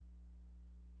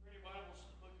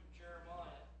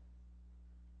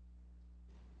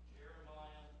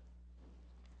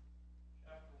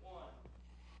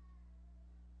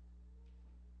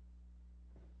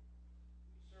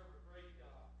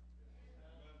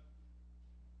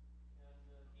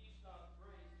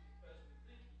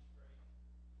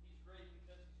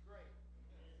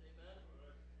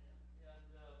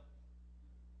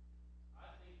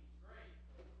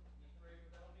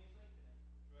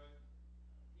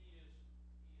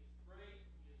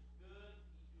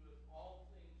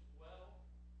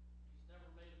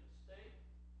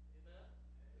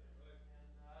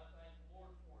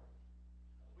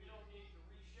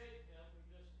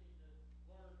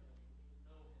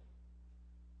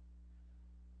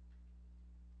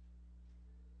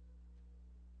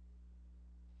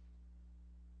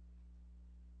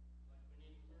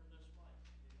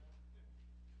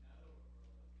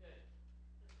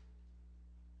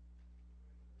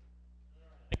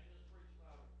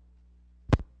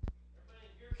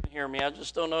hear me. I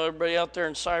just don't know everybody out there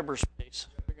in cyberspace.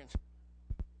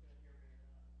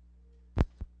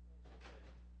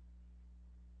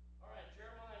 All right,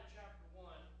 Jeremiah chapter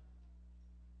 1.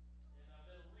 And I've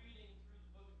been reading through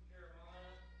the book of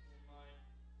Jeremiah in my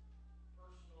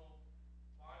personal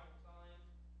Bible time.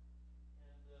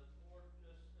 And the Lord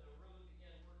just really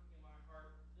began working in my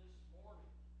heart this morning.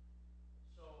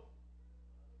 So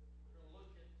we're going to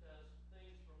look at some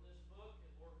things from this book,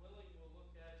 and Lord willing, we'll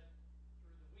look at it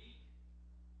through the week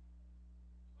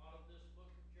out of this book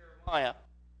of Jeremiah.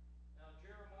 Now,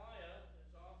 Jeremiah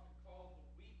is often called the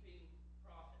weeping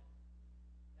prophet.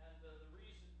 And the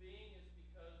reason being is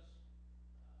because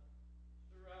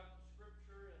throughout the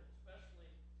scripture, and especially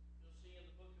you'll see in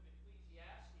the book of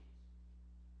Ecclesiastes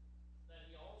that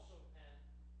he also penned,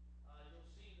 you'll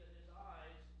see that his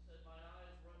eyes, it said, "Mine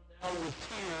eyes run down with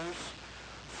tears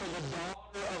for the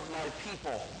daughter of my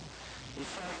people." He's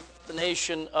talking about the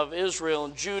nation of Israel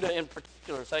and Judah in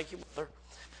particular. Thank you, brother.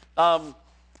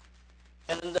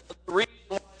 And the reason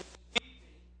why he's weeping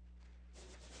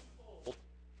is twofold.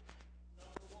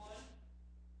 Number one,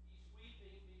 he's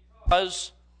weeping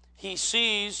because he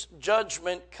sees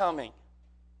judgment coming.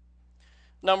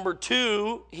 Number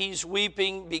two, he's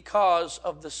weeping because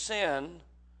of the sin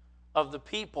of the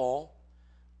people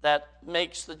that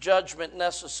makes the judgment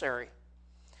necessary.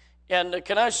 And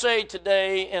can I say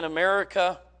today in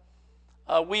America,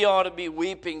 we ought to be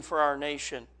weeping for our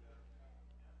nation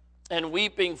and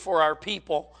weeping for our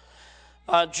people.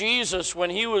 Jesus, when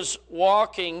he was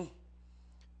walking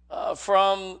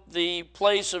from the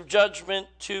place of judgment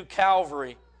to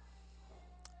Calvary,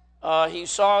 he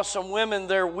saw some women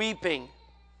there weeping.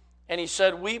 And he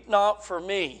said, "Weep not for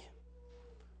me,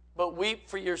 but weep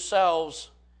for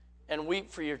yourselves and weep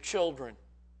for your children."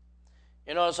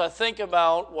 You know, as I think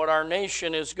about what our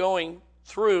nation is going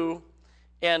through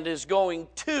and is going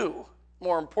to,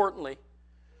 more importantly,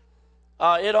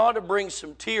 it ought to bring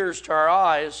some tears to our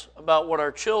eyes about what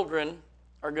our children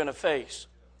are going to face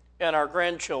and our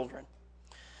grandchildren.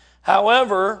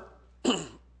 However,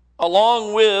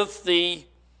 along with the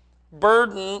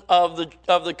burden of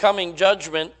the coming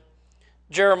judgment,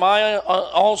 Jeremiah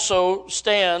also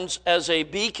stands as a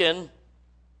beacon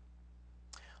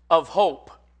of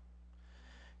hope.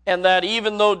 And that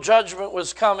even though judgment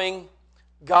was coming,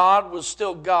 God was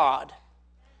still God.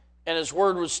 And his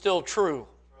word was still true.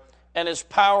 And his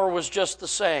power was just the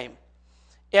same.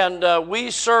 And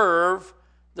we serve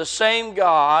the same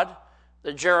God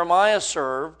that Jeremiah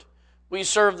served. We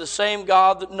serve the same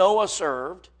God that Noah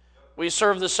served. We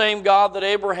serve the same God that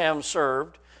Abraham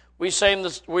served. We serve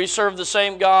the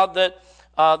same God that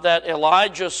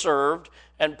Elijah served,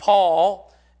 and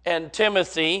Paul, and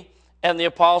Timothy, and the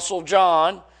Apostle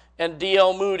John, and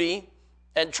D.L. Moody,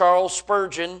 and Charles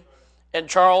Spurgeon, and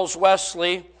Charles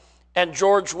Wesley, and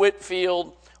George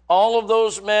Whitefield. All of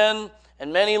those men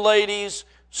and many ladies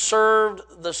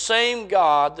served the same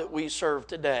God that we serve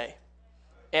today.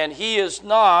 And he is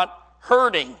not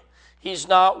hurting. He's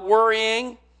not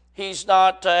worrying. He's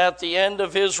not at the end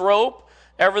of his rope.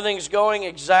 Everything's going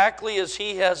exactly as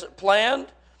he has it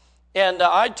planned. And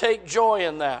I take joy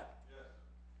in that.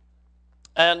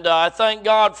 And I thank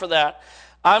God for that.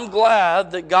 I'm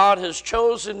glad that God has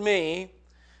chosen me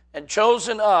and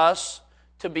chosen us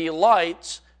to be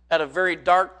lights at a very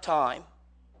dark time.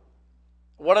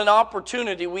 What an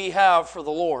opportunity we have for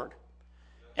the Lord.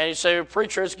 And you say,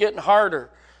 "Preacher, it's getting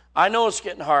harder." I know it's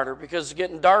getting harder because it's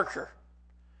getting darker.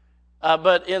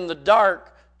 But in the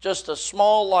dark, just a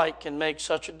small light can make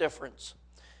such a difference.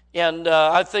 And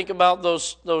I think about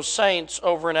those saints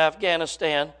over in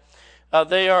Afghanistan.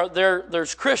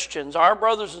 There's Christians, our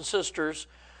brothers and sisters,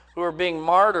 who are being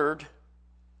martyred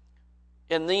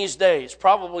in these days.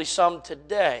 Probably some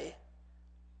today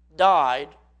died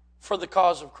for the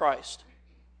cause of Christ.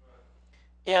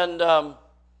 And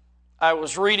I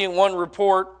was reading one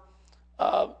report.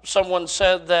 Someone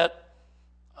said that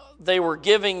they were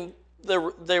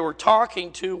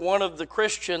talking to one of the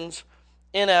Christians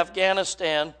in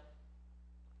Afghanistan,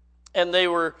 and they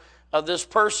were this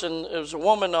person, it was a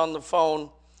woman on the phone,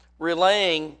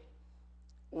 relaying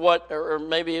or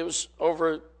maybe it was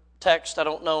over text, I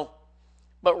don't know,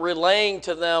 but relaying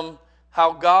to them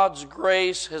how God's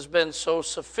grace has been so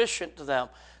sufficient to them,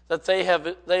 that they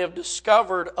have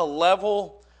discovered a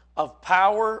level of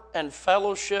power and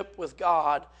fellowship with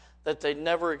God that they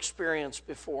never experienced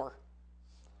before.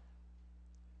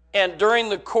 And during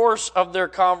the course of their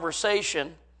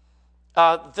conversation,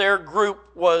 their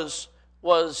group was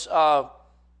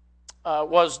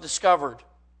discovered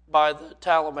by the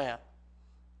Taliban.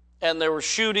 And there was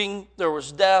shooting, there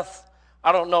was death.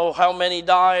 I don't know how many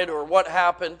died or what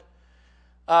happened.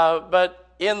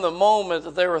 But in the moment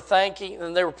that they were thanking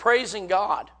and they were praising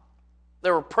God.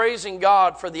 They were praising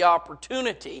God for the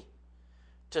opportunity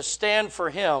to stand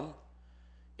for Him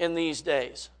in these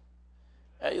days.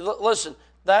 Listen,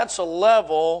 that's a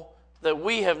level that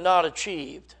we have not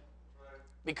achieved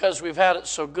because we've had it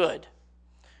so good.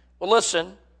 Well,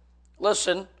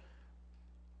 listen,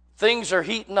 things are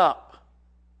heating up.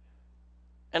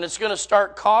 And it's going to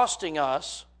start costing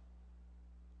us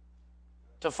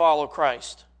to follow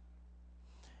Christ.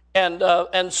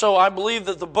 And so I believe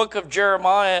that the book of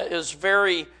Jeremiah is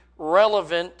very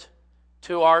relevant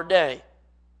to our day.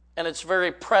 And it's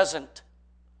very present.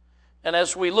 And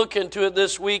as we look into it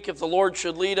this week, if the Lord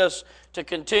should lead us to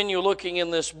continue looking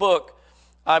in this book,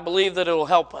 I believe that it will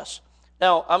help us.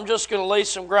 Now, I'm just going to lay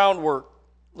some groundwork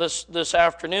this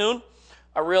afternoon.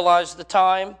 I realize the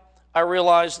time. I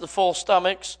realize the full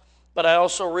stomachs. But I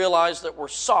also realize that we're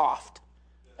soft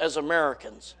as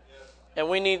Americans. And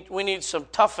we need some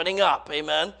toughening up,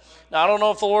 amen? Now, I don't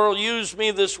know if the Lord will use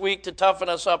me this week to toughen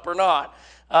us up or not.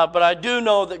 But I do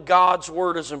know that God's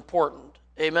Word is important,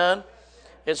 amen?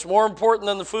 It's more important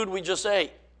than the food we just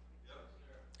ate.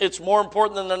 It's more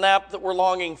important than the nap that we're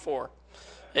longing for,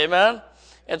 amen?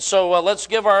 And so let's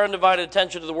give our undivided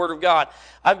attention to the Word of God.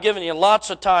 I've given you lots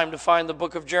of time to find the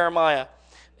book of Jeremiah.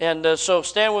 And so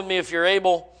stand with me if you're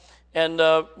able. And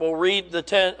we'll read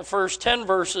the first 10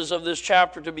 verses of this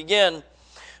chapter to begin.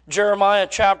 Jeremiah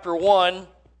chapter 1,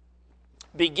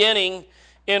 beginning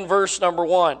in verse number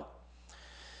 1.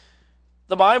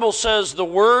 The Bible says, "The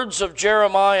words of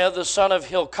Jeremiah the son of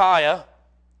Hilkiah,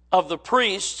 of the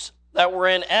priests that were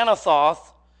in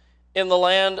Anathoth in the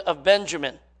land of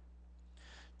Benjamin,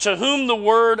 to whom the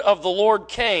word of the Lord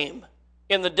came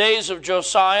in the days of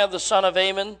Josiah the son of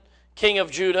Amon, king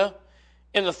of Judah,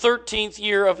 in the 13th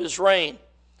year of his reign.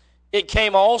 It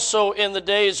came also in the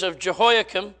days of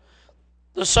Jehoiakim,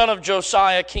 the son of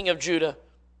Josiah, king of Judah,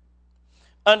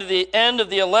 unto the end of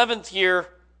the 11th year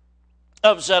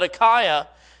of Zedekiah,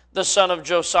 the son of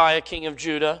Josiah, king of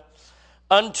Judah,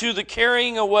 unto the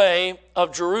carrying away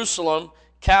of Jerusalem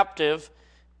captive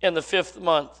in the 5th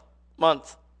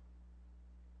month.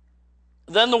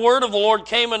 Then the word of the Lord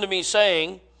came unto me,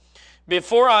 saying,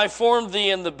 Before I formed thee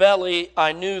in the belly,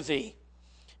 I knew thee.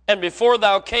 And before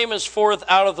thou camest forth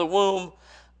out of the womb,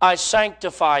 I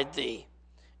sanctified thee,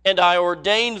 and I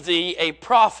ordained thee a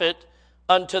prophet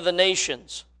unto the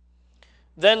nations.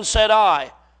 Then said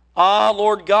I, Ah,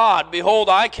 Lord God, behold,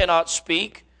 I cannot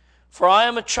speak, for I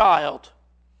am a child.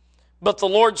 But the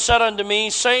Lord said unto me,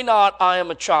 Say not, I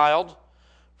am a child,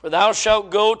 for thou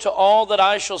shalt go to all that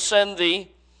I shall send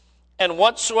thee, and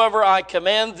whatsoever I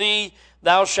command thee,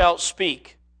 thou shalt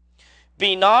speak.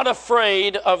 Be not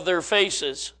afraid of their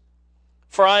faces,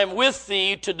 for I am with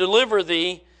thee to deliver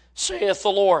thee, saith the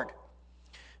Lord.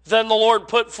 Then the Lord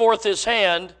put forth his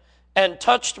hand and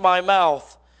touched my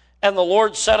mouth. And the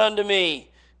Lord said unto me,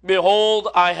 Behold,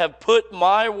 I have put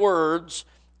my words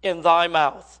in thy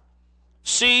mouth.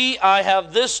 See, I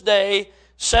have this day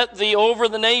set thee over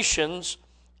the nations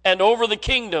and over the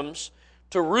kingdoms,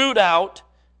 to root out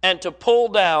and to pull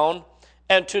down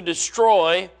and to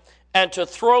destroy and to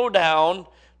throw down,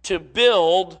 to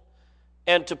build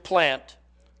and to plant.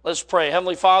 Let's pray.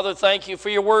 Heavenly Father, thank you for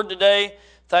your word today.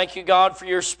 Thank you, God, for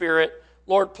your Spirit.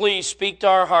 Lord, please speak to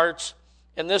our hearts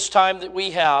in this time that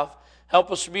we have.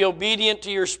 Help us to be obedient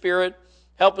to your Spirit.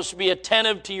 Help us to be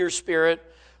attentive to your Spirit.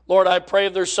 Lord, I pray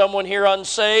if there's someone here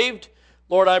unsaved,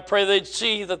 Lord, I pray they'd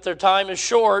see that their time is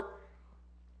short,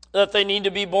 that they need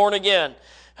to be born again.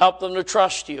 Help them to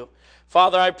trust you.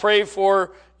 Father, I pray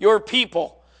for your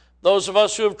people, those of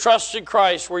us who have trusted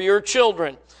Christ, we're your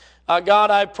children.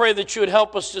 God, I pray that you would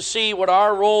help us to see what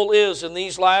our role is in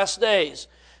these last days.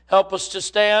 Help us to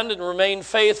stand and remain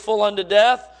faithful unto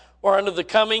death or unto the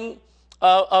coming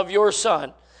of your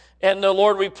Son. And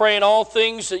Lord, we pray in all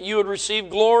things that you would receive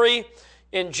glory.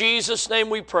 In Jesus' name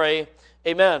we pray.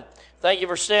 Amen. Thank you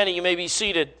for standing. You may be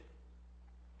seated.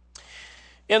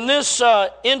 In this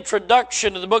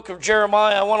introduction to the book of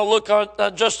Jeremiah, I want to look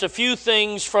at just a few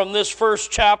things from this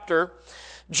first chapter.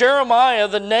 Jeremiah,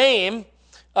 the name,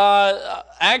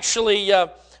 actually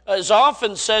is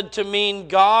often said to mean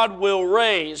God will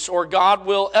raise or God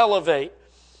will elevate.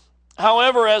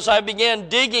 However, as I began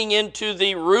digging into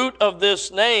the root of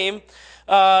this name,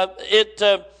 it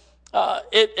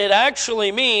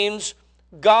actually means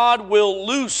God will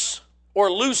loose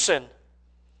or loosen.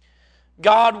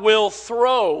 God will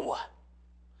throw.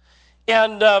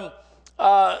 And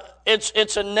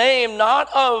it's a name not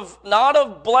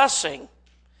of blessing.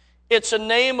 It's a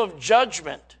name of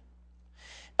judgment,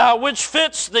 which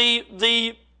fits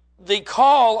the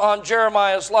call on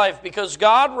Jeremiah's life, because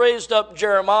God raised up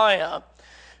Jeremiah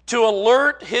to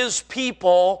alert his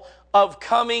people of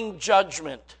coming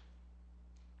judgment.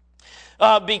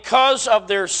 Because of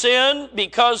their sin,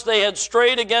 because they had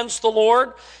strayed against the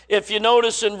Lord. If you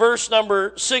notice in verse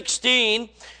number 16,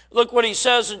 look what he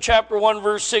says in chapter 1,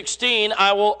 verse 16.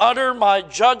 I will utter my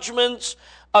judgments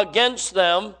against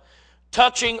them,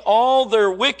 touching all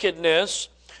their wickedness,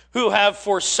 who have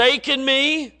forsaken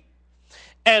me,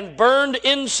 and burned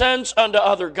incense unto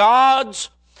other gods,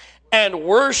 and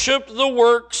worshiped the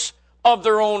works of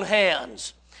their own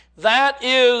hands. That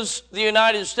is the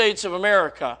United States of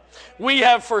America. We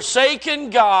have forsaken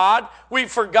God.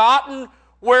 We've forgotten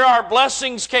where our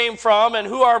blessings came from and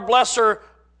who our blesser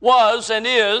was and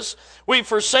is. We've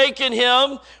forsaken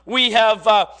him. We have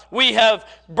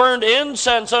burned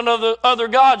incense unto the other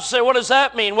gods. You say, what does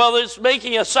that mean? Well, it's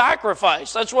making a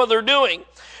sacrifice. That's what they're doing.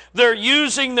 They're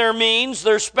using their means,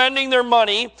 they're spending their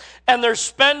money, and they're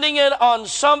spending it on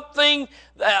something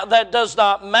that does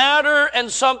not matter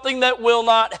and something that will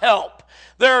not help.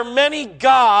 There are many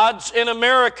gods in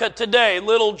America today,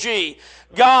 little g,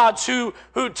 gods who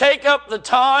take up the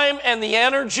time and the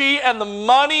energy and the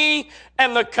money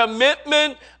and the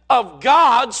commitment of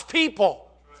God's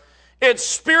people. It's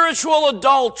spiritual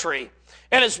adultery,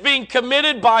 and it's being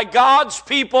committed by God's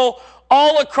people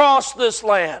all across this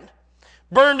land.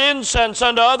 Burned incense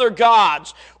unto other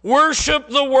gods, worship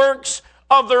the works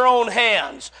of their own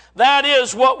hands. That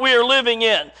is what we are living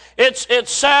in.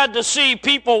 It's sad to see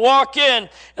people walk in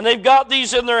and they've got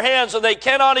these in their hands and they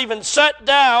cannot even set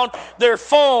down their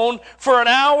phone for an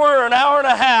hour or an hour and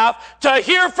a half to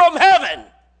hear from heaven.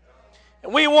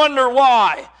 And we wonder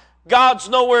why. God's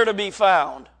nowhere to be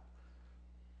found.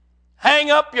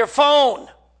 Hang up your phone.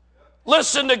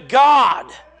 Listen to God.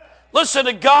 Listen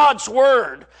to God's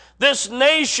word. This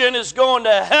nation is going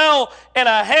to hell in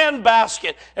a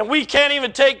handbasket, and we can't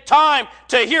even take time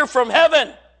to hear from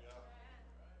heaven.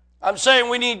 I'm saying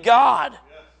we need God.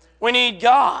 We need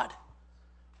God.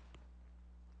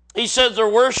 He says they're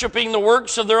worshiping the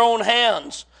works of their own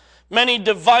hands. Many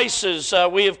devices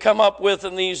we have come up with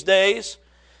in these days.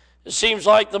 It seems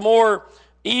like the more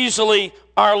easily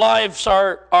our lives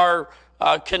are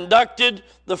conducted,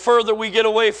 the further we get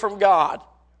away from God.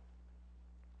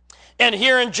 And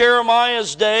here in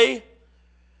Jeremiah's day,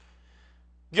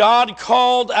 God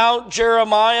called out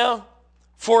Jeremiah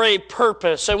for a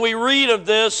purpose. And we read of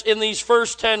this in these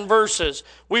first 10 verses.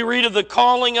 We read of the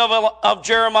calling of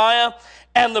Jeremiah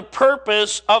and the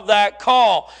purpose of that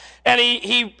call. And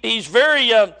he's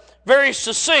very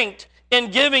succinct in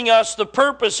giving us the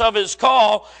purpose of his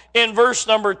call in verse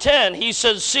number 10. He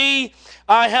says, see,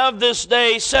 I have this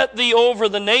day set thee over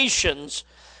the nations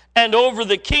and over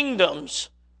the kingdoms.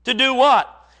 To do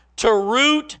what? To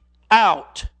root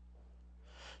out,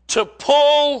 to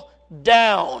pull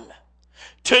down,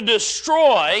 to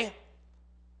destroy,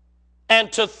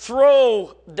 and to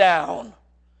throw down.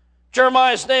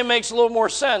 Jeremiah's name makes a little more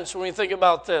sense when we think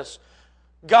about this.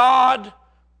 God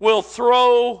will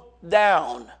throw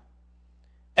down.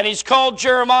 And he's called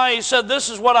Jeremiah. He said, this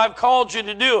is what I've called you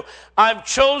to do. I've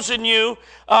chosen you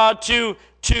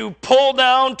to pull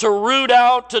down, to root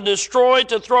out, to destroy,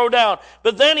 to throw down.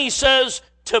 But then he says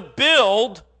to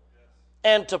build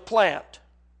and to plant.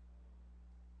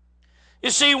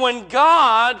 You see, when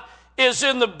God is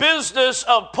in the business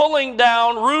of pulling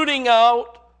down, rooting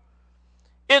out,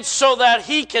 it's so that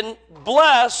he can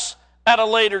bless at a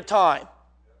later time.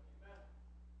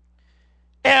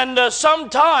 And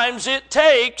sometimes it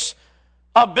takes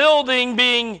a building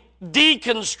being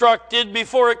deconstructed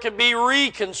before it can be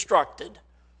reconstructed.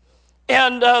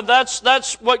 And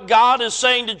that's what God is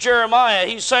saying to Jeremiah.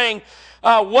 He's saying,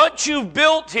 what you've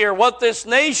built here, what this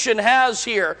nation has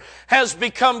here, has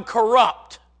become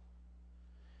corrupt.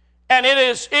 And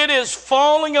it is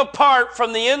falling apart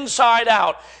from the inside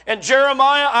out. And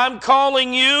Jeremiah, I'm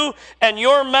calling you, and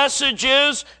your message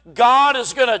is God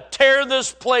is going to tear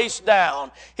this place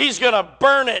down. He's going to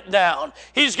burn it down.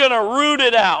 He's going to root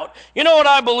it out. You know what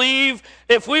I believe?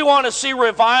 If we want to see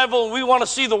revival, and we want to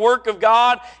see the work of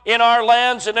God in our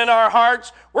lands and in our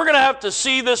hearts, we're going to have to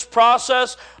see this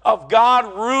process of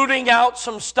God rooting out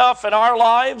some stuff in our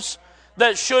lives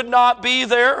that should not be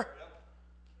there.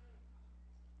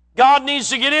 God needs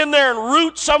to get in there and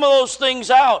root some of those things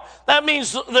out. That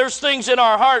means there's things in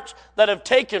our hearts that have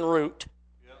taken root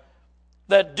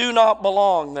that do not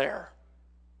belong there.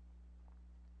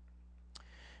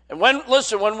 And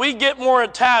when we get more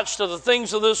attached to the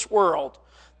things of this world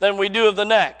than we do of the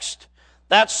next,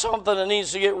 that's something that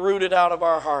needs to get rooted out of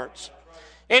our hearts.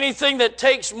 Anything that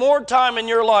takes more time in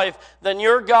your life than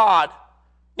your God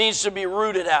needs to be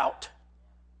rooted out.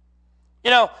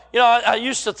 I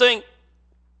used to think,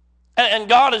 And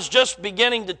God is just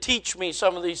beginning to teach me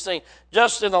some of these things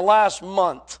just in the last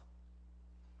month.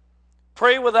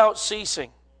 Pray without ceasing.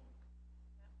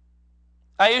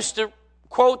 I used to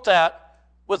quote that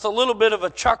with a little bit of a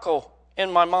chuckle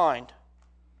in my mind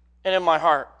and in my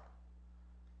heart.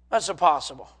 That's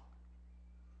impossible.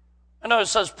 I know it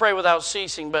says pray without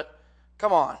ceasing, but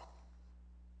come on.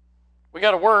 We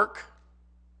got to work.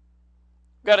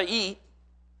 We got to eat.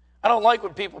 I don't like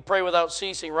when people pray without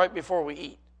ceasing right before we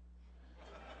eat.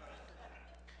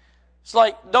 It's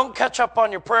like, don't catch up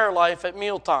on your prayer life at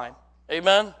mealtime.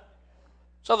 Amen?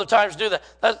 So other times do that.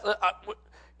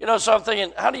 So I'm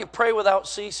thinking, how do you pray without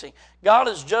ceasing? God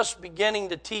is just beginning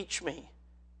to teach me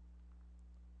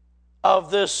of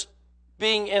this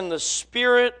being in the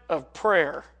spirit of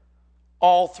prayer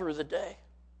all through the day.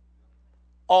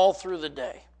 All through the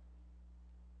day.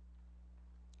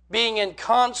 Being in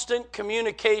constant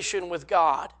communication with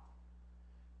God.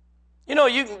 You know,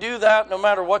 you can do that no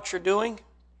matter what you're doing.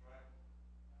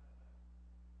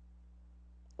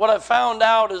 What I've found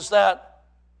out is that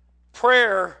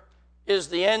prayer is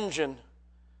the engine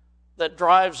that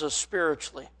drives us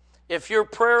spiritually. If you're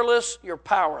prayerless, you're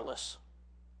powerless.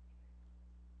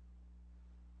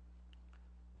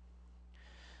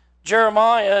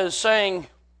 Jeremiah is saying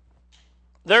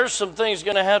there's some things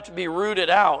going to have to be rooted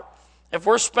out. If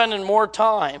we're spending more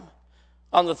time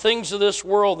on the things of this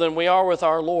world than we are with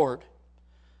our Lord,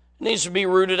 it needs to be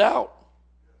rooted out.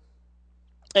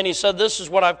 And he said, this is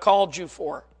what I've called you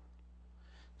for.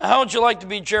 Now, how would you like to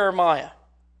be Jeremiah?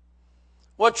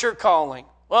 What's your calling?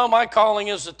 Well, my calling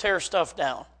is to tear stuff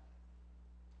down.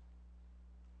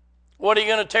 What are you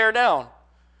going to tear down?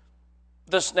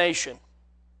 This nation.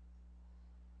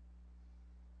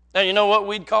 Now, you know what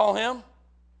we'd call him?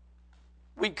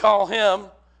 We'd call him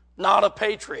not a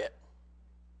patriot.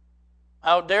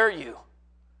 How dare you?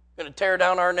 Going to tear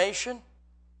down our nation?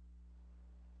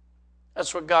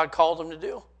 That's what God called him to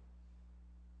do.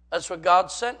 That's what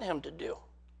God sent him to do.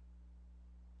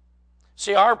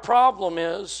 See, our problem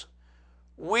is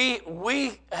we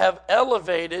have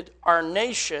elevated our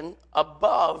nation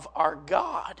above our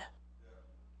God,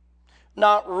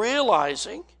 not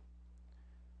realizing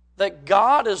that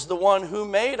God is the one who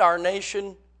made our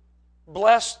nation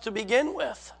blessed to begin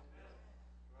with.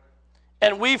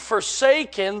 And we've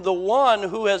forsaken the one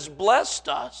who has blessed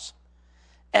us,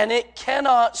 and it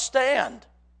cannot stand.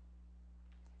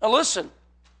 Now listen,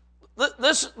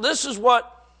 this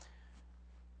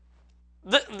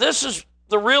is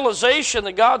the realization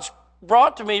that God's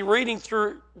brought to me reading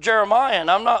through Jeremiah,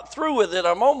 and I'm not through with it.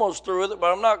 I'm almost through with it,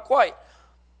 but I'm not quite.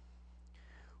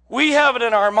 We have it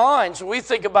in our minds when we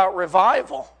think about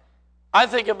revival. I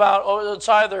think about, it's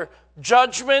either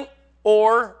judgment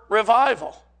or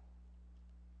revival.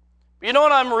 You know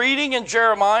what I'm reading in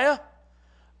Jeremiah?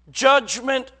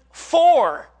 Judgment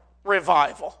for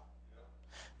revival.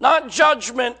 Not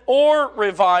judgment or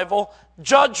revival,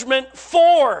 judgment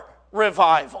for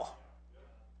revival.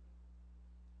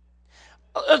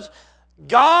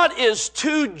 God is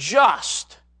too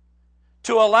just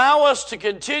to allow us to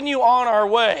continue on our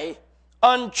way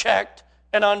unchecked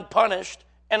and unpunished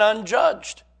and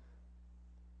unjudged.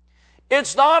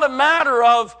 It's not a matter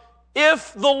of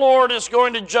if the Lord is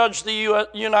going to judge the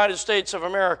United States of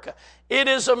America. It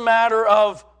is a matter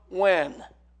of when.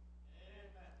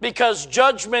 Because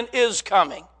judgment is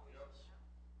coming.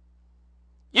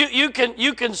 You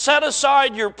can set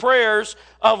aside your prayers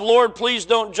of, Lord, please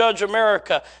don't judge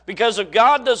America. Because if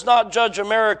God does not judge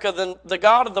America, then the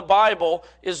God of the Bible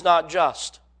is not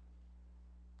just.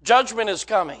 Judgment is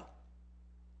coming.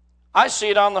 I see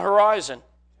it on the horizon.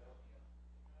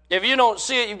 If you don't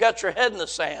see it, you've got your head in the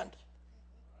sand.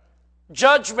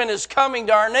 Judgment is coming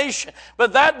to our nation.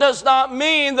 But that does not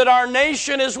mean that our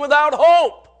nation is without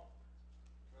hope.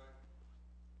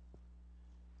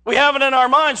 We have it in our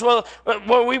minds, well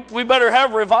we better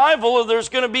have revival or there's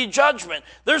going to be judgment.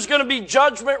 There's going to be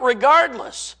judgment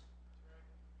regardless.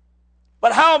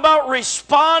 But how about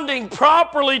responding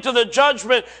properly to the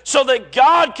judgment so that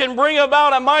God can bring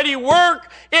about a mighty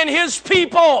work in His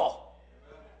people?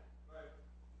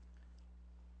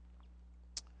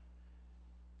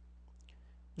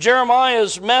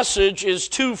 Jeremiah's message is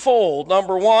twofold.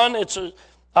 Number one,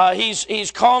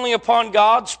 he's calling upon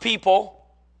God's people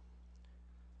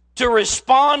to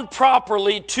respond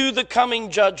properly to the coming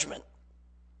judgment.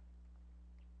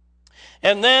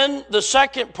 And then the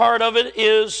second part of it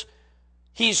is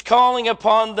he's calling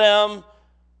upon them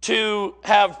to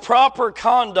have proper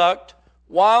conduct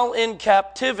while in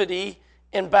captivity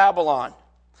in Babylon.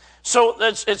 So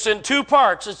it's in two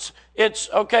parts. It's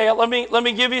okay, let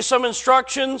me give you some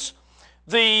instructions.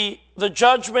 The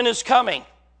judgment is coming.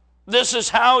 This is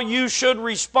how you should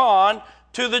respond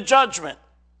to the judgment.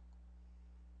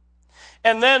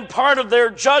 And then part of their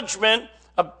judgment,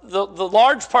 the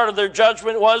large part of their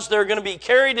judgment was they're going to be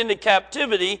carried into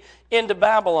captivity into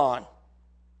Babylon.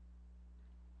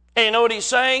 And you know what he's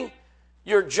saying?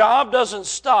 Your job doesn't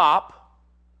stop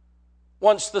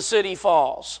once the city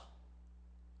falls.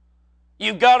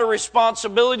 You've got a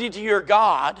responsibility to your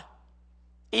God,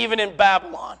 even in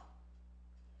Babylon.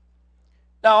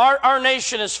 Now, our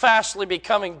nation is fastly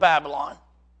becoming Babylon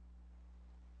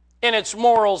in its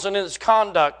morals and in its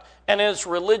conduct and in its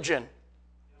religion.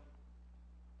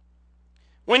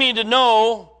 We need to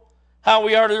know how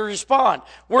we are to respond.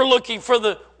 We're looking for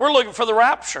the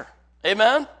rapture.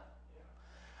 Amen?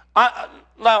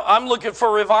 I'm looking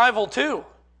for revival too.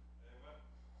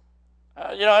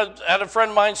 I had a friend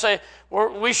of mine say,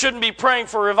 we shouldn't be praying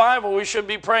for revival, we should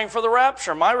be praying for the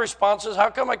rapture. My response is,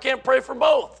 how come I can't pray for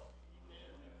both?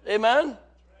 Amen?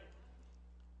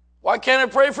 Why can't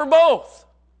I pray for both?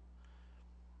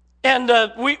 And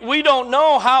we don't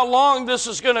know how long this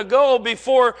is going to go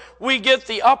before we get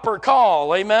the upper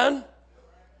call. Amen?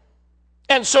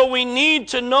 And so we need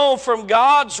to know from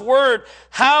God's Word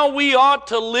how we ought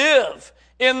to live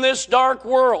in this dark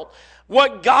world.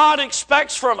 What God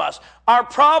expects from us. Our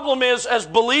problem is, as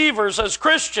believers, as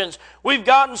Christians, we've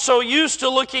gotten so used to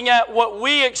looking at what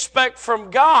we expect from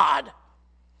God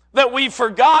that we've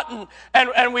forgotten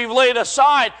and we've laid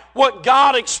aside what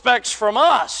God expects from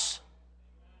us.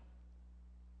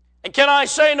 And can I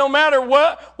say, no matter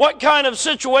what kind of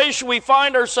situation we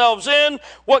find ourselves in,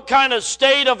 what kind of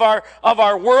state of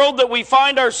our world that we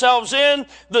find ourselves in,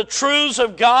 the truths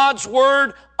of God's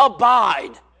Word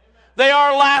abide. They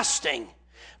are lasting.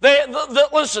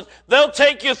 Listen, they'll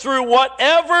take you through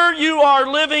whatever you are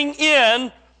living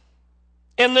in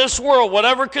this world,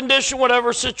 whatever condition,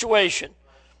 whatever situation.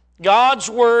 God's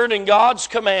Word and God's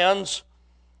commands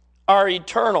are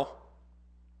eternal.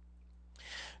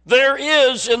 There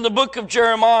is, in the book of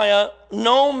Jeremiah,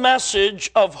 no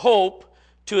message of hope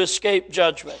to escape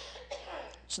judgment.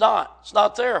 It's not. It's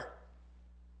not there.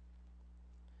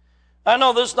 I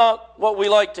know this is not what we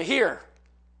like to hear.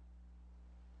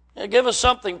 Give us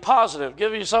something positive.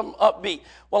 Give you something upbeat.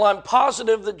 Well, I'm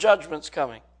positive the judgment's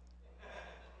coming.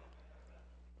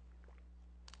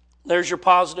 There's your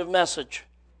positive message.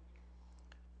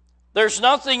 There's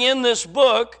nothing in this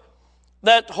book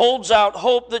that holds out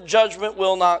hope that judgment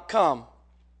will not come.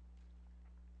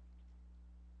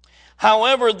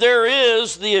 However, there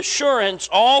is the assurance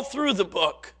all through the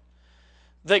book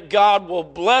that God will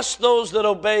bless those that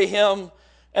obey Him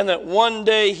and that one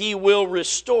day He will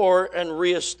restore and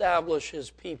reestablish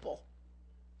His people.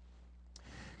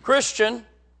 Christian,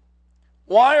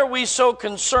 why are we so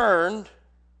concerned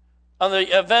on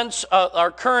the events,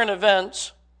 our current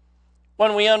events,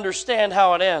 when we understand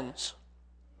how it ends?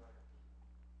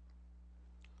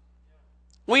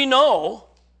 We know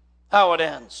how it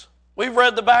ends. We've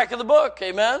read the back of the book,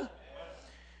 amen?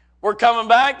 We're coming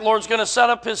back. Lord's going to set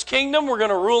up His kingdom. We're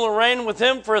going to rule and reign with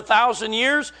Him for 1,000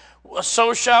 years.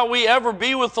 So shall we ever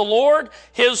be with the Lord.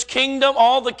 His kingdom,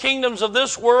 all the kingdoms of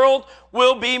this world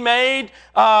will be made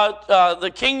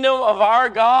the kingdom of our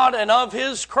God and of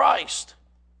His Christ.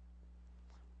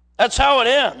 That's how it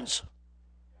ends.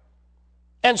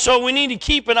 And so we need to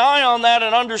keep an eye on that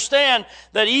and understand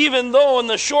that even though in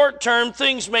the short term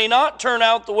things may not turn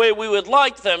out the way we would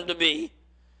like them to be,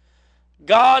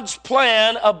 God's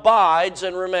plan abides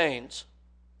and remains.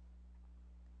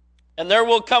 And there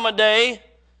will come a day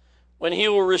when He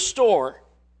will restore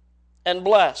and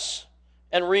bless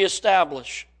and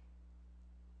reestablish.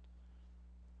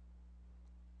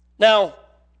 Now,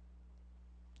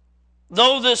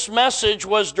 though this message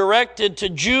was directed to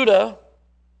Judah,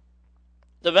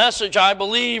 the message, I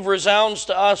believe, resounds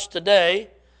to us today.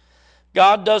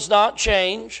 God does not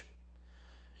change.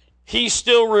 He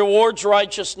still rewards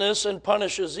righteousness and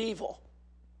punishes evil.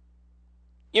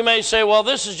 You may say, well,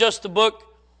 this is just the book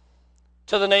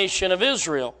to the nation of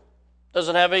Israel.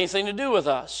 Doesn't have anything to do with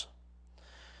us.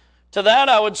 To that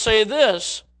I would say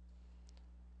this: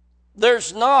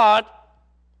 there's not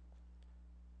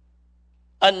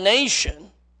a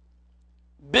nation,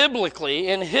 biblically,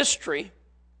 in history,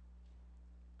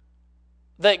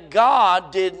 that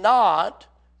God did not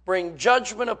bring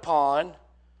judgment upon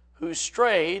who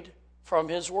strayed from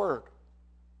His Word.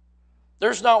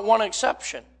 There's not one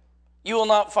exception. You will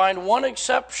not find one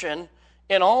exception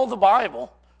in all the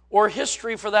Bible, or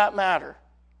history for that matter,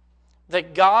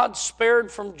 that God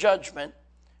spared from judgment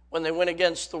when they went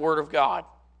against the Word of God.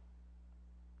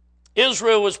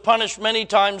 Israel was punished many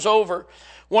times over.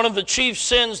 One of the chief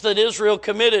sins that Israel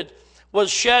committed was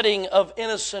shedding of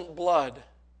innocent blood.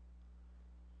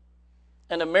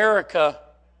 And America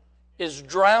is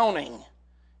drowning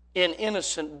in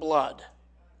innocent blood.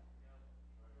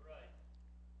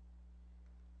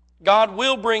 God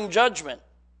will bring judgment.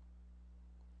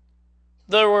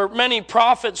 There were many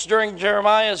prophets during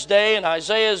Jeremiah's day and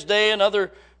Isaiah's day and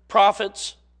other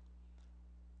prophets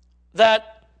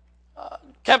that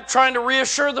kept trying to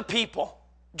reassure the people.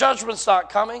 Judgment's not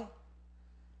coming.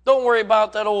 Don't worry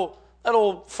about that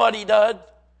old fuddy-dud.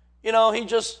 You know,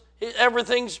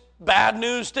 everything's bad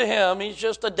news to him. He's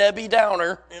just a Debbie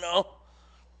Downer, you know.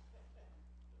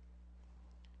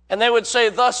 And they would say,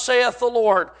 "Thus saith the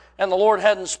Lord," and the Lord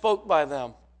hadn't spoke by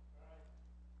them.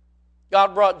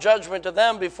 God brought judgment to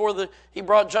them before He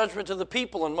brought judgment to the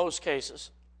people in most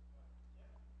cases.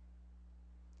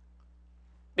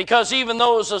 Because even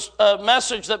though it was a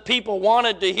message that people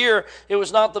wanted to hear, it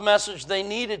was not the message they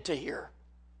needed to hear.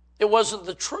 It wasn't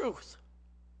the truth.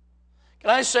 Can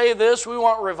I say this? We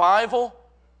want revival.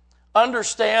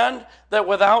 Understand that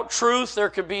without truth, there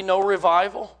could be no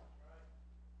revival.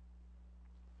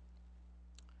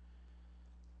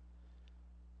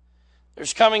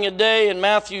 There's coming a day, and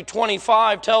Matthew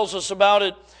 25 tells us about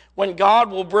it, when God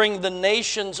will bring the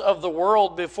nations of the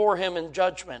world before Him in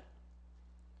judgment.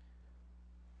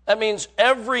 That means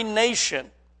every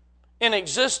nation in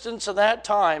existence at that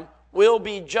time will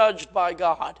be judged by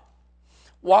God.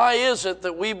 Why is it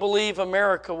that we believe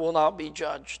America will not be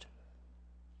judged?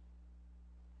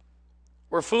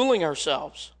 We're fooling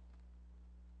ourselves.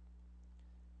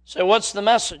 So what's the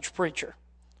message, preacher?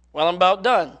 Well, I'm about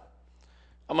done.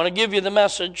 I'm going to give you the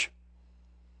message.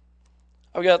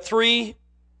 I've got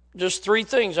just three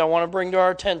things I want to bring to our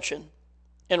attention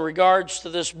in regards to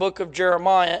this book of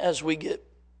Jeremiah as we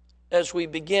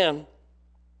begin.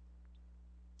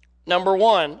 Number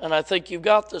one, and I think you've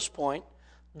got this point,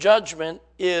 judgment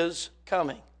is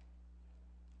coming.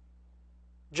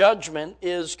 Judgment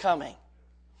is coming.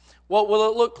 What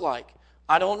will it look like?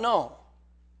 I don't know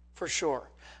for sure.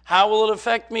 How will it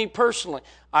affect me personally?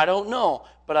 I don't know,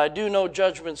 but I do know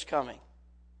judgment's coming.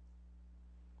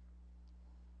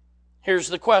 Here's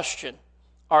the question.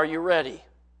 Are you ready?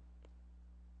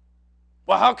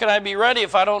 Well, how can I be ready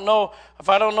if I don't know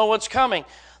what's coming?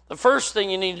 The first thing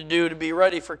you need to do to be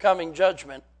ready for coming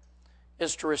judgment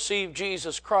is to receive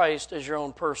Jesus Christ as your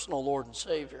own personal Lord and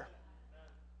Savior.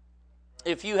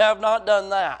 If you have not done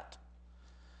that,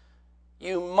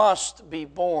 you must be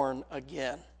born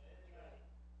again.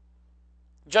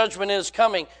 Judgment is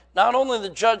coming. Not only the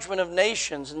judgment of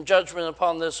nations and judgment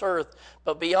upon this earth,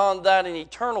 but beyond that, an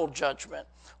eternal judgment.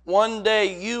 One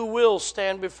day you will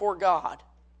stand before God.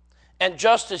 And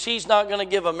just as He's not going to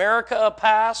give America a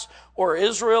pass, or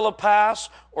Israel a pass,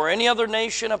 or any other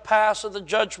nation a pass of the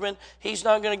judgment, He's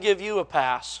not going to give you a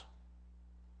pass.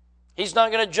 He's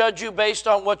not going to judge you based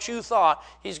on what you thought.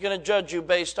 He's going to judge you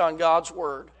based on God's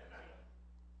Word.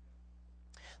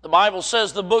 The Bible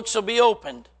says the books will be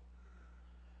opened.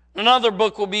 Another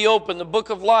book will be opened, the book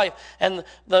of life, and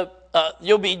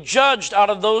you'll be judged out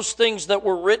of those things that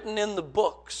were written in the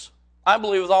books. I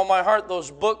believe with all my heart those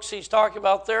books He's talking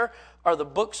about there are the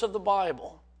books of the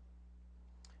Bible.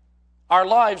 Our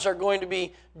lives are going to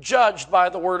be judged by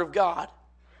the Word of God.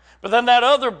 But then that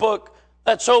other book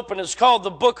that's open is called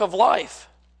the book of life,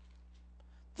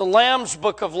 the Lamb's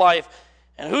book of life.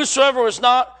 And whosoever was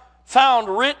not found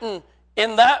written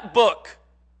in that book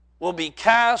will be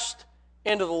cast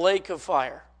into the lake of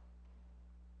fire.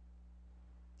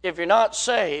 If you're not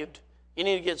saved, you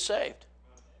need to get saved.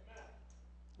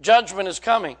 Judgment is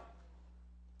coming.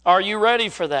 Are you ready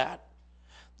for that?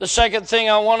 The second thing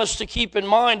I want us to keep in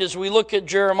mind as we look at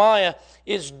Jeremiah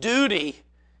is duty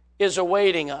is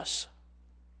awaiting us.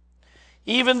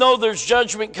 Even though there's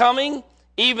judgment coming,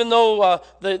 even though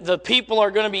the people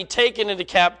are going to be taken into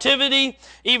captivity,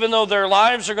 even though their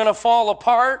lives are going to fall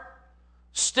apart,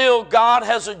 still God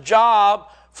has a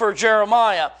job for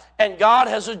Jeremiah, and God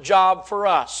has a job for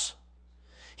us.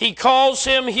 He calls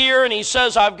him here and he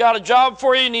says, I've got a job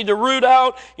for you. You need to root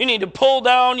out, you need to pull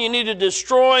down, you need to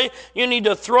destroy, you need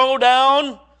to throw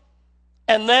down,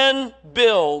 and then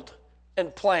build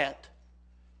and plant.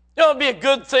 You know, it would be a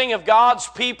good thing if God's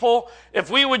people,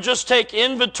 if we would just take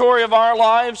inventory of our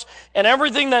lives and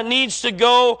everything that needs to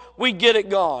go, we'd get it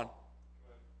gone.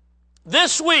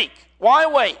 This week, why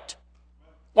wait?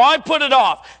 Why put it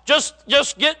off? Just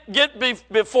get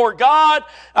before God,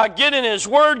 get in His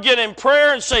Word, get in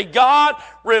prayer and say, God,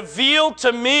 reveal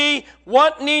to me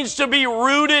what needs to be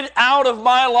rooted out of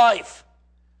my life.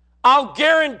 I'll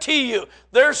guarantee you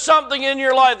there's something in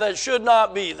your life that should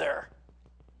not be there.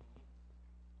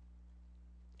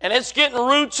 And it's getting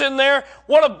roots in there.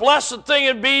 What a blessed thing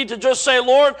it'd be to just say,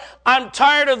 Lord, I'm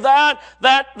tired of that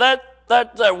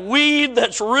that weed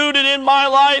that's rooted in my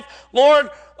life. Lord,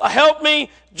 help me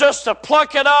just to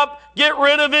pluck it up, get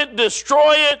rid of it,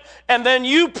 destroy it, and then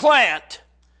you plant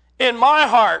in my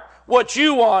heart what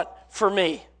you want for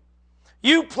me.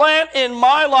 You plant in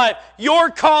my life your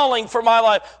calling for my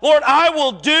life. Lord, I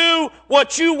will do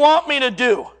what you want me to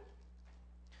do.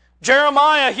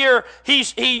 Jeremiah here, he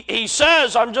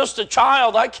says, I'm just a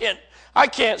child. I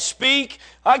can't speak.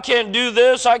 I can't do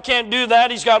this. I can't do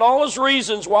that. He's got all his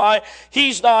reasons why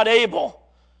he's not able.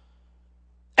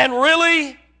 And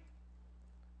really,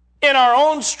 in our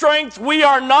own strength, we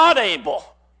are not able.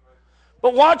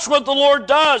 But watch what the Lord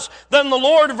does. Then the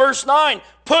Lord, verse 9,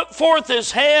 put forth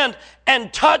his hand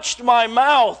and touched my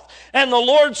mouth. And the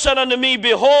Lord said unto me,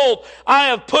 behold, I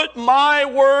have put my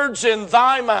words in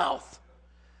thy mouth.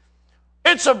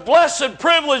 It's a blessed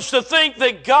privilege to think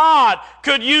that God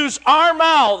could use our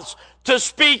mouths to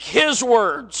speak his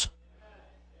words.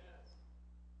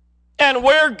 And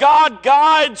where God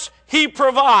guides, he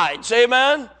provides.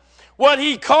 Amen? What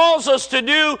he calls us to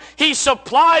do, he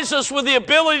supplies us with the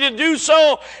ability to do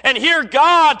so. And here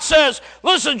God says,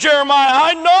 listen,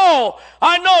 Jeremiah,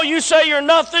 I know you say you're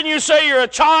nothing. You say you're a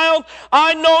child.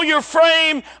 I know your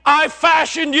frame. I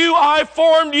fashioned you. I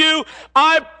formed you.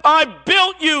 I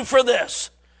built you for this.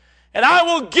 And I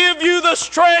will give you the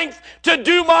strength to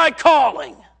do my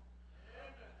calling.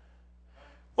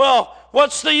 Well,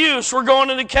 what's the use? We're going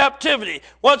into captivity.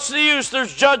 What's the use?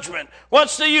 There's judgment.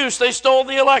 What's the use? They stole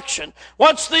the election.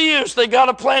 What's the use? They got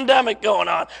a pandemic going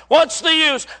on. What's the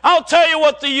use? I'll tell you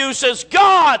what the use is.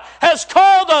 God has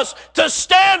called us to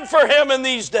stand for him in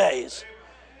these days.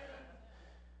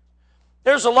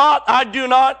 There's a lot I do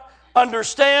not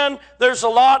understand. There's a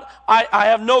lot I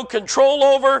have no control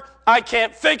over. I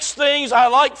can't fix things. I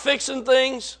like fixing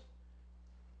things.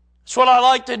 It's what I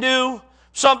like to do.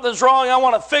 Something's wrong, I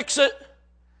want to fix it.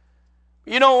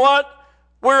 You know what?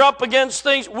 We're up against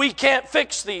things. We can't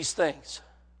fix these things.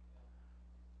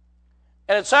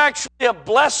 And it's actually a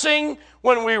blessing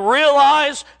when we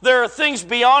realize there are things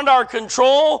beyond our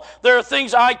control. There are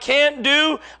things I can't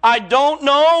do. I don't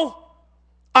know.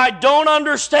 I don't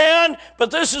understand.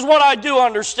 But this is what I do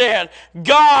understand.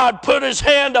 God put his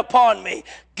hand upon me.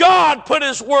 God put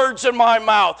his words in my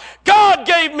mouth. God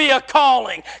gave me a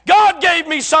calling. God gave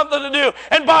me something to do.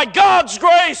 And by God's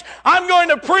grace, I'm going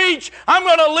to preach. I'm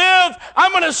going to live.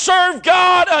 I'm going to serve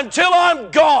God until I'm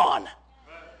gone.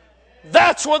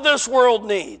 That's what this world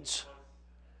needs.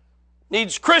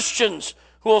 Needs Christians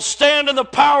who will stand in the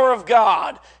power of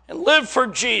God and live for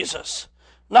Jesus.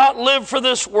 Not live for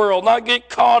this world. Not get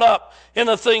caught up in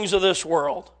the things of this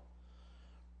world.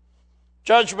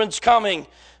 Judgment's coming.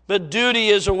 But duty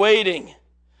is awaiting.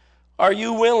 Are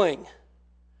you willing?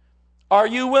 Are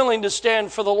you willing to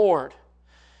stand for the Lord?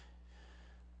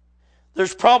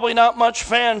 There's probably not much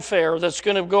fanfare that's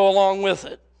going to go along with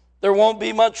it. There won't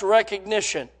be much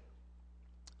recognition.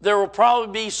 There will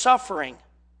probably be suffering.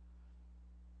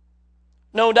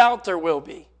 No doubt there will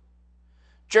be.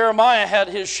 Jeremiah had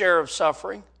his share of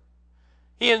suffering.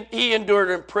 He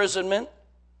endured imprisonment.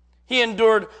 He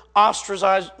endured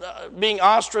being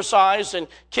ostracized and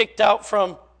kicked out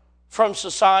from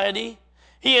society.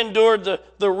 He endured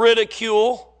the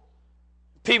ridicule,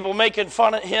 people making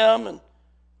fun of him and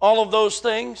all of those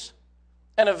things.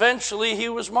 And eventually he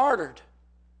was martyred.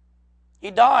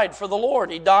 He died for the Lord.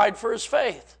 He died for his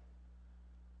faith.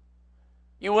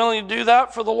 You willing to do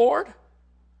that for the Lord?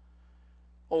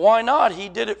 Well, why not? He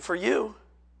did it for you.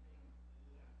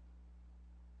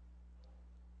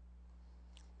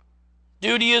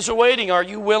 Duty is awaiting. Are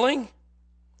you willing?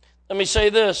 Let me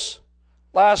say this.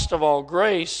 Last of all,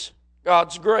 grace,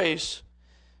 God's grace,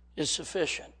 is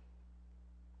sufficient.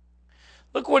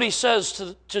 Look what he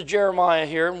says to Jeremiah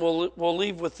here, and we'll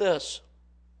leave with this.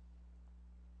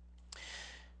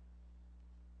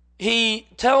 He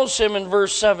tells him in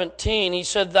verse 17, he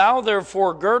said, thou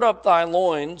therefore gird up thy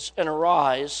loins and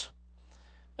arise,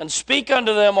 and speak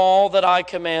unto them all that I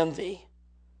command thee.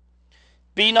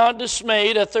 Be not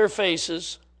dismayed at their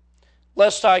faces,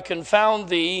 lest I confound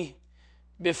thee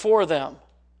before them.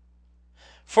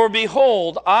 For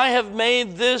behold, I have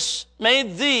made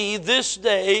thee this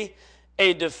day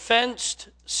a defenced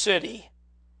city,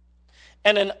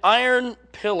 and an iron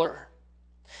pillar,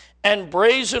 and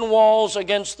brazen walls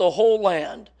against the whole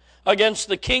land, against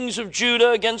the kings of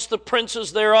Judah, against the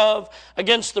princes thereof,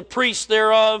 against the priests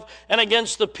thereof, and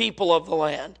against the people of the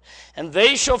land. And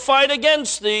they shall fight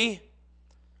against thee,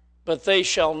 but they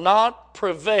shall not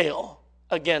prevail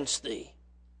against thee.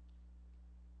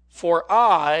 For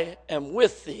I am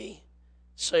with thee,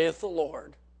 saith the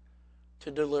Lord, to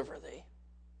deliver thee.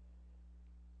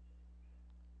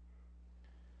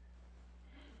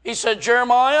 He said,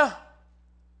 Jeremiah,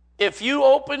 if you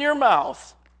open your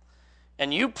mouth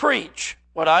and you preach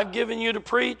what I've given you to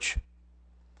preach,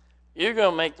 you're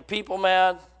going to make the people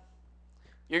mad.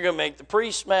 You're going to make the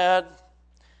priests mad.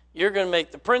 You're going to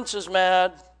make the princes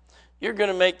mad. You're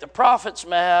going to make the prophets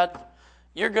mad.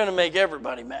 You're going to make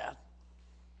everybody mad.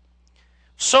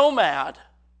 So mad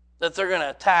that they're going to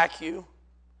attack you.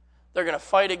 They're going to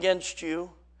fight against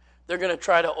you. They're going to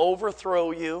try to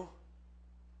overthrow you.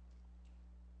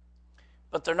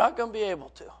 But they're not going to be able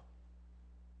to.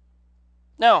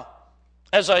 Now,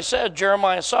 as I said,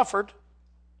 Jeremiah suffered.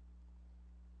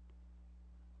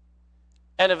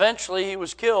 And eventually he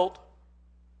was killed.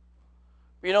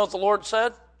 You know what the Lord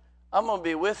said? I'm going to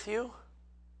be with you.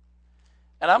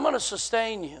 And I'm going to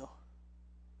sustain you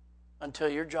until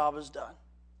your job is done.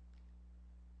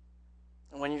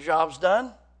 And when your job's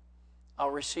done,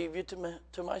 I'll receive you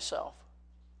to myself.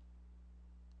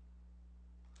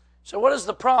 So what is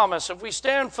the promise? If we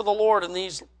stand for the Lord in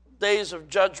these days of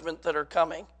judgment that are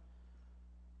coming,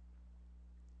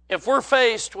 if we're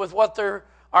faced with what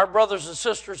our brothers and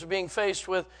sisters are being faced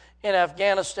with in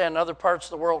Afghanistan and other parts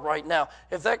of the world right now,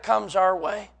 if that comes our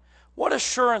way, what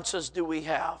assurances do we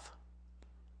have?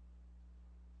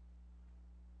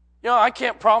 You know, I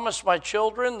can't promise my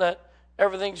children that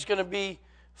everything's going to be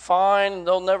fine and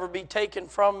they'll never be taken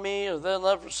from me or they'll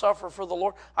never suffer for the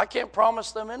Lord. I can't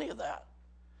promise them any of that.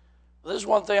 But there's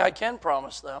one thing I can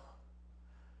promise them.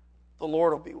 The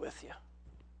Lord will be with you.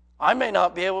 I may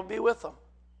not be able to be with them,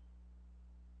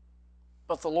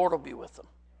 but the Lord will be with them.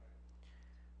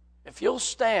 If you'll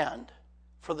stand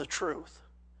for the truth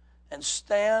and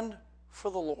stand for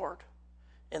the Lord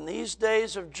in these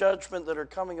days of judgment that are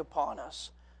coming upon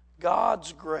us,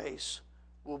 God's grace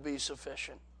will be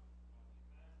sufficient.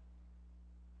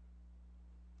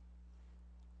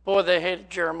 Boy, they hated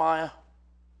Jeremiah.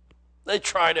 They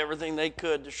tried everything they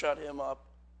could to shut him up.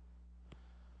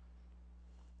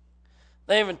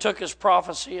 They even took his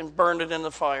prophecy and burned it in the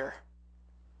fire.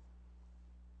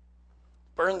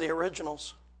 Burned the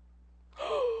originals.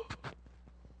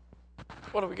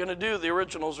 What are we going to do? The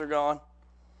originals are gone.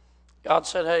 God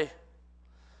said, hey,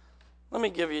 let me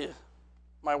give you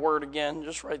my word again.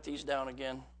 Just write these down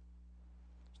again.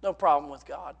 There's no problem with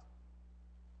God.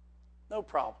 No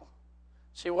problem.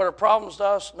 See, what are problems to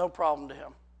us? No problem to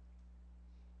him.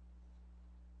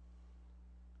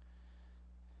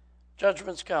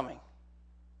 Judgment's coming.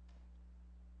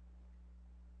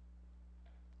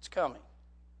 It's coming.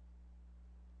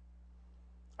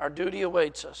 Our duty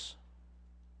awaits us.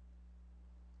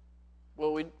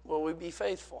 Will we be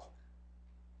faithful?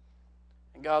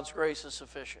 And God's grace is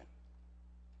sufficient.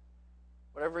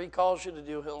 Whatever he calls you to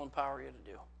do, he'll empower you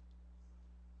to do.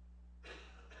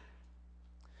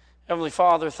 Heavenly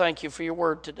Father, thank you for your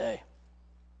word today.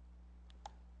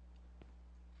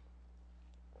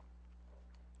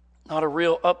 Not a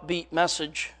real upbeat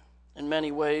message in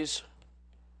many ways.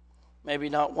 Maybe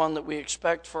not one that we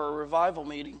expect for a revival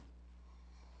meeting.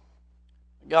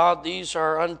 God, these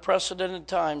are unprecedented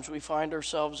times we find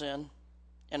ourselves in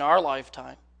our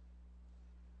lifetime.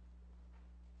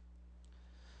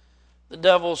 The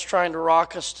devil's trying to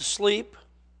rock us to sleep.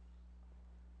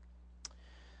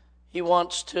 He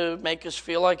wants to make us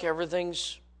feel like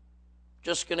everything's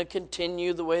just going to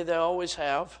continue the way they always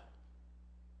have.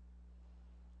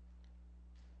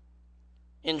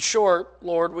 In short,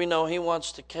 Lord, we know he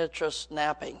wants to catch us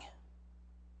napping.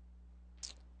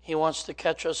 He wants to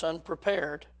catch us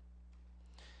unprepared.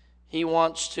 He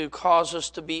wants to cause us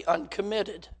to be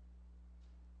uncommitted.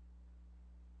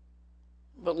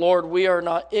 But Lord, we are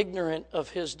not ignorant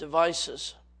of his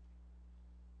devices.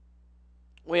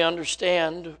 We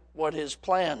understand what his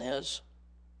plan is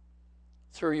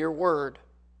through your word,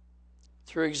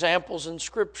 through examples in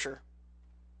Scripture.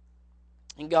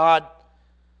 And God,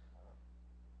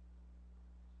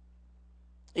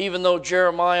 even though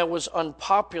Jeremiah was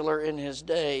unpopular in his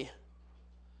day,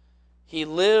 he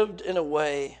lived in a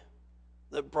way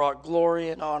that brought glory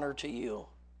and honor to you.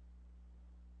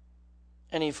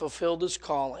 And he fulfilled his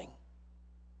calling.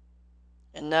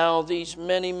 And now, these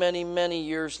many, many, many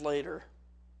years later,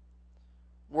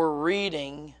 we're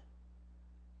reading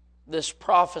this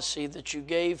prophecy that you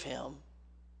gave him,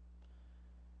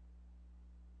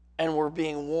 and we're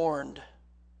being warned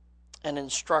and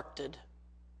instructed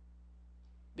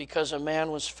because a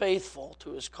man was faithful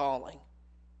to his calling.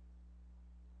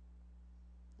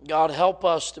 God, help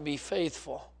us to be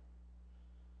faithful.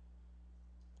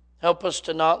 Help us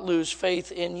to not lose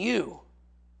faith in you.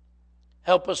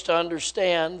 Help us to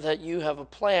understand that you have a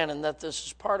plan and that this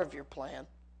is part of your plan.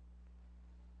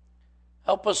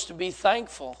 Help us to be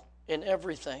thankful in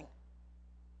everything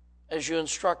as you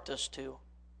instruct us to.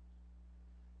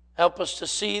 Help us to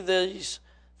see these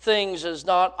things as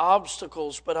not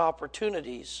obstacles but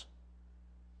opportunities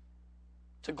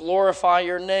to glorify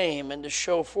your name and to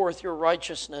show forth your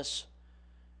righteousness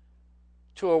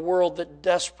to a world that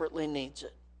desperately needs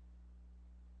it.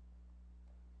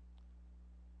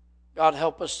 God,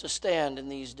 help us to stand in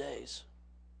these days.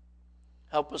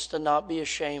 Help us to not be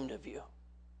ashamed of you.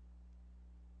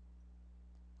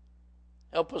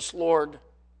 Help us, Lord,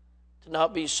 to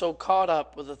not be so caught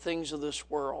up with the things of this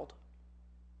world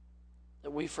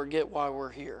that we forget why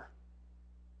we're here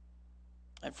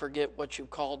and forget what you've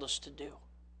called us to do.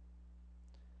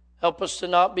 Help us to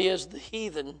not be as the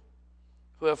heathen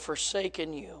who have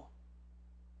forsaken you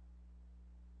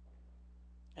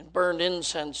and burned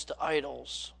incense to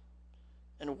idols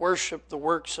and worshiped the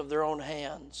works of their own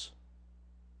hands.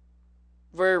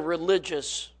 Very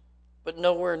religious, but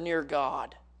nowhere near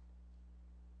God.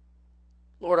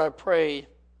 Lord, I pray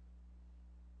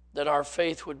that our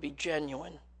faith would be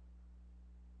genuine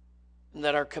and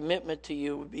that our commitment to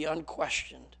you would be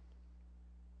unquestioned.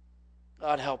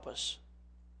 God, help us.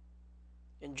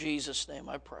 In Jesus' name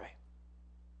I pray.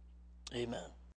 Amen.